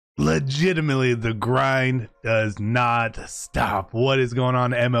legitimately, the grind does not stop. What is going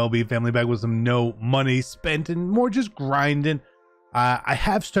on, MLB family? Back with some no money spent and more just grinding. I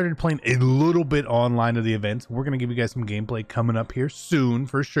have started playing a little bit online of the events. We're gonna give you guys some gameplay coming up here soon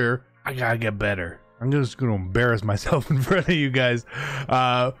for sure. I gotta get better. I'm just gonna embarrass myself in front of you guys.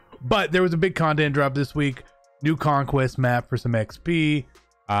 But there was a big content drop this week. New Conquest map for some XP,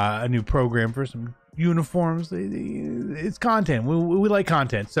 a new program for some uniforms. It's content. We like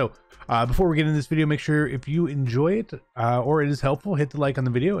content. So before we get into this video, make sure if you enjoy it or it is helpful, hit the like on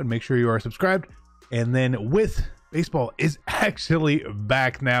the video and make sure you are subscribed. And then with baseball is actually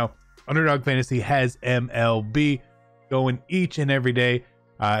back now, Underdog Fantasy has MLB going each and every day.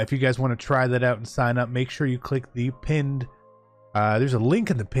 If you guys want to try that out and sign up, make sure you click the pinned there's a link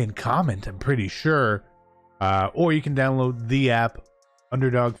in the pinned comment, I'm pretty sure, or you can download the app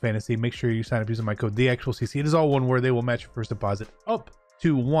Underdog Fantasy. Make sure you sign up using my code TheActualCC. It is all one word. They will match your first deposit up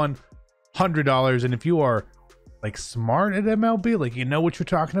to $100. And if you are like smart at MLB, like you know what you're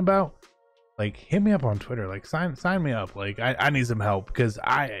talking about, like hit me up on Twitter, like sign me up. Like I need some help because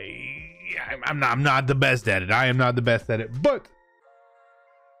I'm not the best at it. I am not the best at it, but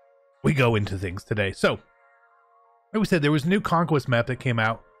we go into things today. So like we said, there was a new Conquest map that came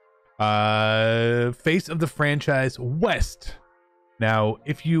out, Face of the Franchise West. Now,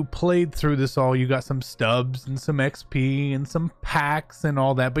 if you played through this all, you got some stubs and some XP and some packs and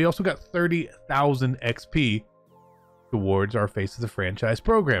all that, but you also got 30,000 XP towards our Face of the Franchise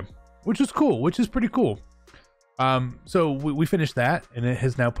program, which is cool, which is pretty cool. So we finished that, and it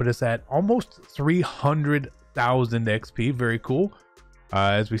has now put us at almost 300,000 XP. Very cool.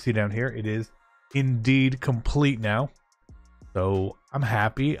 As we see down here, it is indeed complete now. So I'm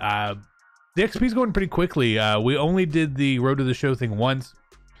happy. The XP is going pretty quickly. We only did the Road to the Show thing once.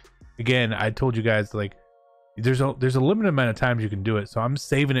 Again, I told you guys, like, there's a limited amount of times you can do it, so I'm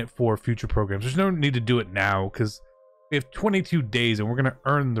saving it for future programs. There's no need to do it now because we have 22 days and we're gonna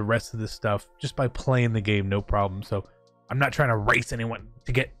earn the rest of this stuff just by playing the game, no problem. So I'm not trying to race anyone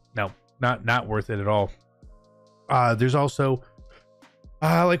to get, no, not worth it at all. There's also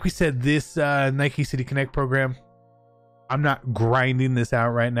like we said, this Nike City Connect program. I'm not grinding this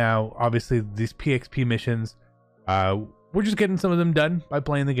out right now. Obviously, these PXP missions, we're just getting some of them done by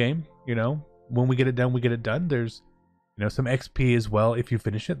playing the game. You know, when we get it done, we get it done. There's, you know, some XP as well. If you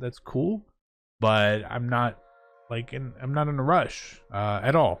finish it, that's cool. But I'm not like, I'm not in a rush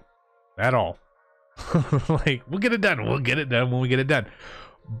at all. Like, we'll get it done. We'll get it done when we get it done.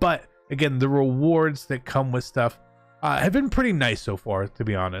 But again, the rewards that come with stuff have been pretty nice so far, to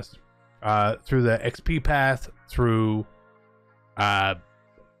be honest. Through the XP path, through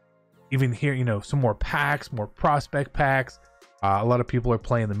even here, you know, some more packs, more prospect packs. A lot of people are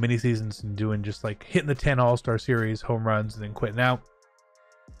playing the mini seasons and doing just like hitting the 10 all-star series home runs and then quitting out.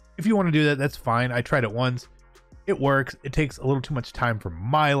 If you want to do that, that's fine. I tried it once. It works. It takes a little too much time for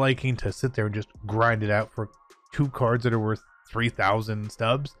my liking to sit there and just grind it out for 2 cards that are worth 3,000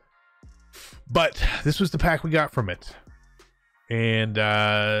 stubs. But this was the pack we got from it. And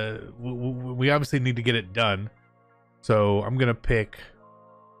we obviously need to get it done. So I'm going to pick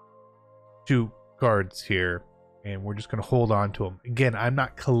 2 cards here. And we're just going to hold on to them. Again, I'm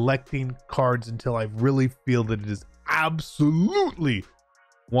not collecting cards until I really feel that it is absolutely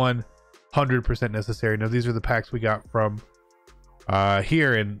 100% necessary. Now, these are the packs we got from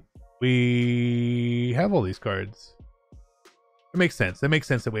here. And we have all these cards. It makes sense. It makes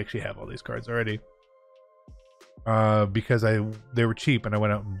sense that we actually have all these cards already. Because they were cheap and I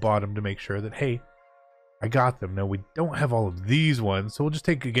went out and bought them to make sure that, hey, I got them. Now we don't have all of these ones, so we'll just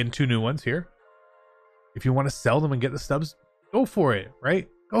take again 2 new ones here. If you want to sell them and get the stubs, go for it, right?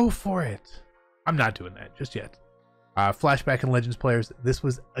 Go for it. I'm not doing that just yet. Flashback and Legends players. This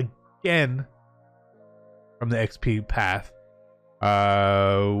was again from the XP path.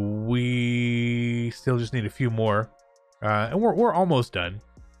 We still just need a few more, and we're almost done.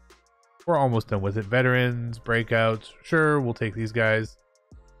 We're almost done with it. Veterans, breakouts, sure, we'll take these guys.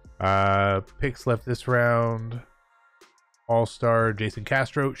 Picks left this round. All-star Jason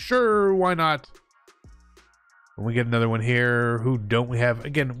Castro, sure, why not? When we get another one here, who don't we have?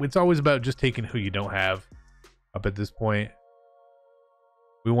 Again, it's always about just taking who you don't have up at this point.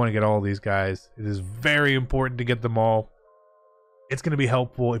 We want to get all these guys. It is very important to get them all. It's going to be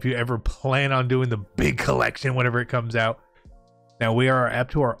helpful if you ever plan on doing the big collection whenever it comes out. Now we are up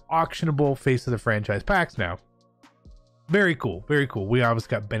to our auctionable Face of the Franchise packs now. Very cool, very cool. We obviously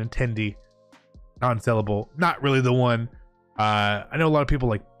got Benintendi, non-sellable, not really the one. I know a lot of people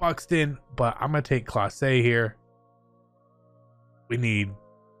like Buxton, but I'm gonna take Clase here. We need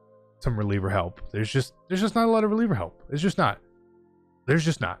some reliever help. There's just not a lot of reliever help. It's just not. There's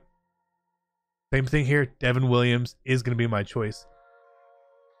just not. Same thing here. Devin Williams is going to be my choice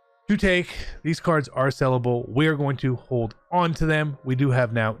to take. These cards are sellable. We are going to hold on to them. We do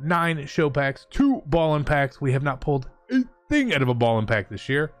have now 9 show packs, 2 ball-in packs. We have not pulled a thing out of a ball-in pack this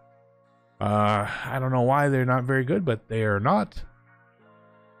year. I don't know why they're not very good, but they are not.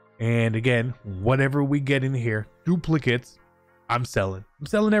 And again, whatever we get in here, duplicates, I'm selling. I'm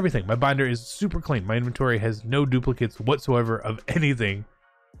selling everything. My binder is super clean. My inventory has no duplicates whatsoever of anything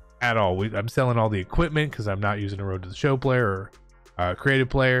at all. I'm selling all the equipment because I'm not using a Road to the Show player or creative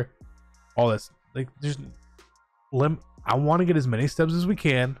player. All that's like, I want to get as many stubs as we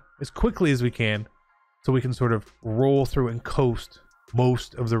can, as quickly as we can, so we can sort of roll through and coast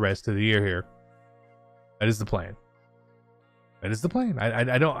most of the rest of the year here. That is the plan. That is the plan.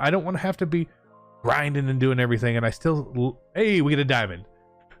 I don't want to have to be grinding and doing everything, and I still, hey, we get a diamond.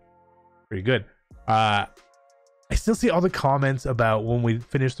 Pretty good. I still see all the comments about when we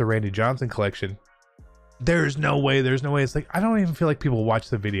finish the Randy Johnson collection. There's no way. It's like, I don't even feel like people watch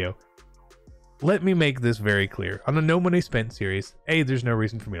the video. Let me make this very clear. On the No Money Spent series, A, there's no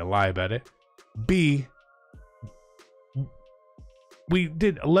reason for me to lie about it. B, we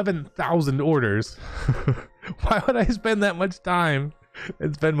did 11,000 orders. Why would I spend that much time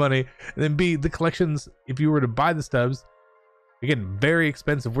and spend money? And then B, the collections, if you were to buy the stubs, again, very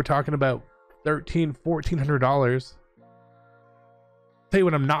expensive. We're talking about $1,400. Tell you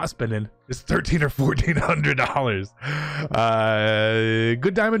what I'm not spending is $1,300 or $1,400.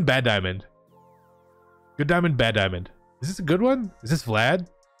 Good diamond, bad diamond. Good diamond, bad diamond. Is this a good one? Is this Vlad?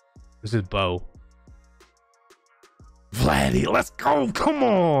 This is Bo. Vladdy, let's go. Come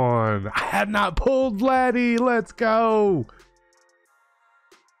on. I have not pulled Vladdy. Let's go.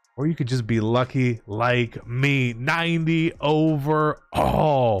 Or you could just be lucky like me. 90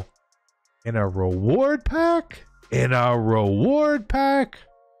 overall. In a reward pack? In a reward pack?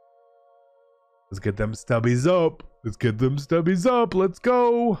 Let's get them stubbies up. Let's get them stubbies up. Let's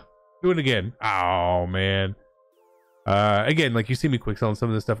go. Do it again. Oh, man. Again, like, you see me quick selling some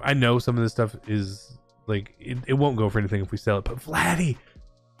of this stuff. I know some of this stuff is like, it won't go for anything if we sell it. But Vladdy,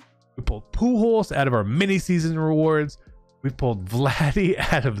 we pulled Pujols out of our mini season rewards. We pulled Vladdy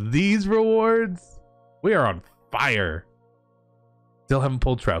out of these rewards. We are on fire. Still haven't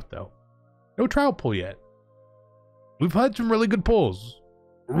pulled Trout, though. No Trout pull yet. We've had some really good pulls.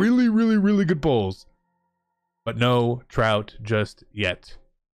 Really, really, really good pulls. But no Trout just yet.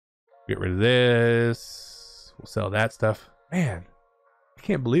 Get rid of this. We'll sell that stuff. Man, I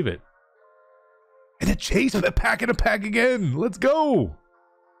can't believe it. And a chase with a pack and a pack again. Let's go.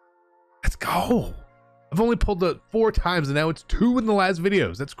 Let's go. I've only pulled it 4 times and now it's 2 in the last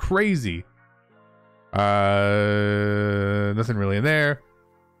videos. That's crazy. Nothing really in there.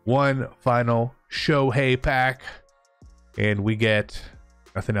 1 final Shohei pack. And we get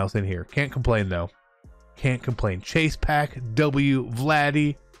nothing else in here. Can't complain though. Can't complain. Chase pack, W,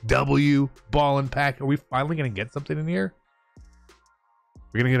 Vladdy, W, ballin' pack. Are we finally gonna get something in here?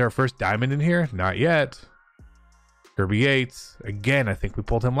 We're gonna get our first diamond in here? Not yet. Kirby Yates. Again, I think we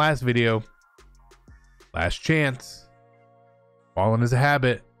pulled him last video. Last chance. Ballin' is a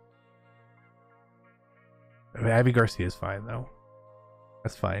habit. Abby Garcia is fine though.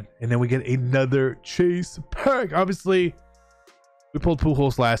 That's fine. And then we get another chase pack. Obviously, we pulled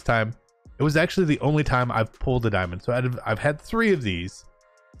Pujols last time. It was actually the only time I've pulled a diamond. So I've had 3 of these.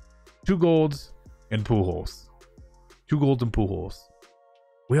 2 golds and Pujols. 2 golds and Pujols.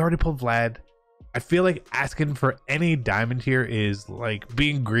 We already pulled Vlad. I feel like asking for any diamond here is like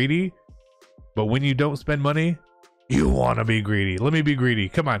being greedy. But when you don't spend money, you want to be greedy. Let me be greedy.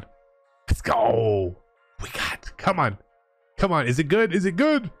 Come on. Let's go. We got. Come on. Come on. Is it good? Is it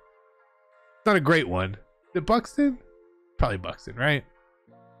good? It's not a great one. Is it Buxton? Probably Buxton, right?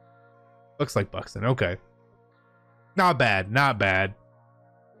 Looks like Buxton. Okay. Not bad. Not bad.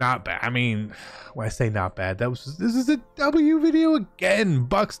 Not bad. I mean, when I say not bad, this is a W video again.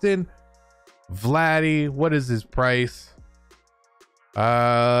 Buxton, Vladdy. What is his price?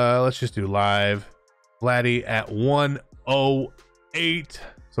 Let's just do live. Vladdy at 108.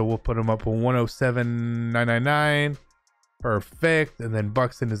 So we'll put him up on 107,999. Perfect. And then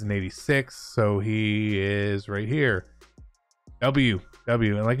Buxton is an 86. So he is right here. W.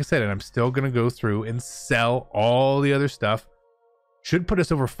 And like I said, and I'm still going to go through and sell all the other stuff. Should put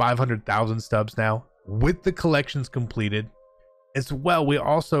us over 500,000 stubs now with the collections completed. As well, we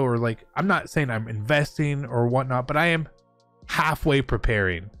also are like, I'm not saying I'm investing or whatnot, but I am halfway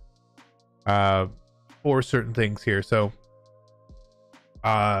preparing for certain things here. So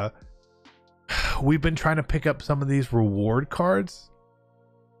we've been trying to pick up some of these reward cards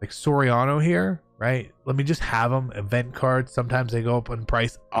like Soriano here, right? Let me just have them. Event cards, sometimes they go up in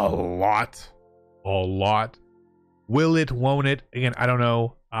price a lot. a lot. Will it, won't it? Again, I don't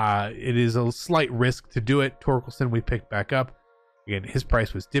know. It is a slight risk to do it. Torkelson we picked back up. Again, his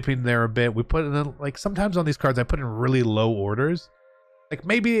price was dipping there a bit. We put in, like, sometimes on these cards I put in really low orders. Like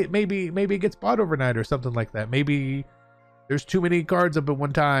maybe it gets bought overnight or something like that. Maybe there's too many cards up at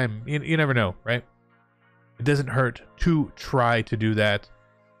one time. You never know, right? It doesn't hurt to try to do that.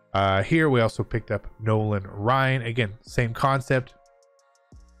 Here we also picked up Nolan Ryan. Again, same concept.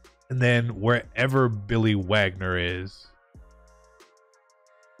 And then wherever Billy Wagner is,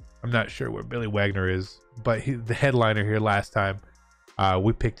 I'm not sure where Billy Wagner is, but the headliner here last time,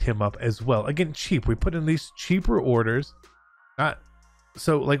 we picked him up as well. Again, cheap. We put in these cheaper orders.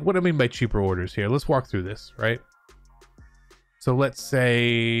 So like, what I mean by cheaper orders here, let's walk through this, right? So let's say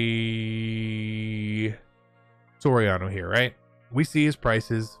Soriano here, right? We see his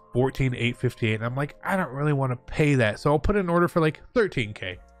prices $14,858, and I'm like, I don't really want to pay that, so I'll put in an order for like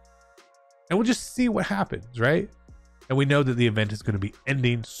 $13K, and we'll just see what happens, right? And we know that the event is going to be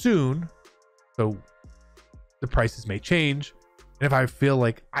ending soon, so the prices may change. And if I feel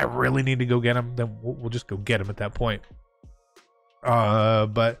like I really need to go get him, then we'll just go get him at that point.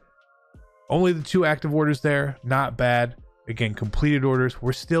 But only the 2 active orders there, not bad. Again, completed orders.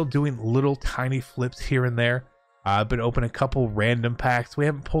 We're still doing little tiny flips here and there. I've been opening a couple random packs. We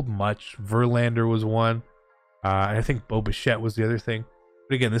haven't pulled much. Verlander was one. And I think Bo Bichette was the other thing.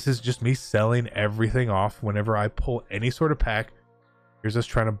 But again, this is just me selling everything off whenever I pull any sort of pack. Here's us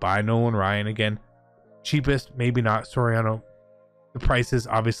trying to buy Nolan Ryan again. Cheapest, maybe not. Soriano. The prices,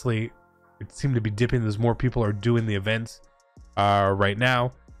 obviously, it seemed to be dipping as more people are doing the events right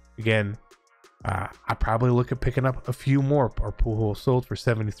now. Again, I probably look at picking up a few more. Our pool sold for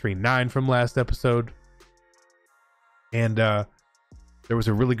 $73.9 from last episode. And there was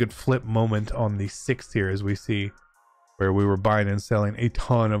a really good flip moment on the 6th here, as we see, where we were buying and selling a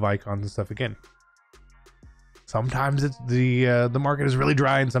ton of icons and stuff. Again, sometimes it's the market is really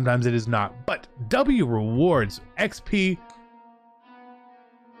dry and sometimes it is not. But W rewards XP.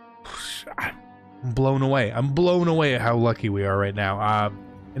 I'm blown away. I'm blown away at how lucky we are right now.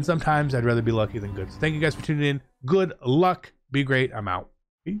 And sometimes I'd rather be lucky than good. So thank you guys for tuning in. Good luck. Be great. I'm out.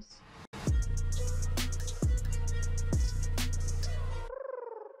 Peace.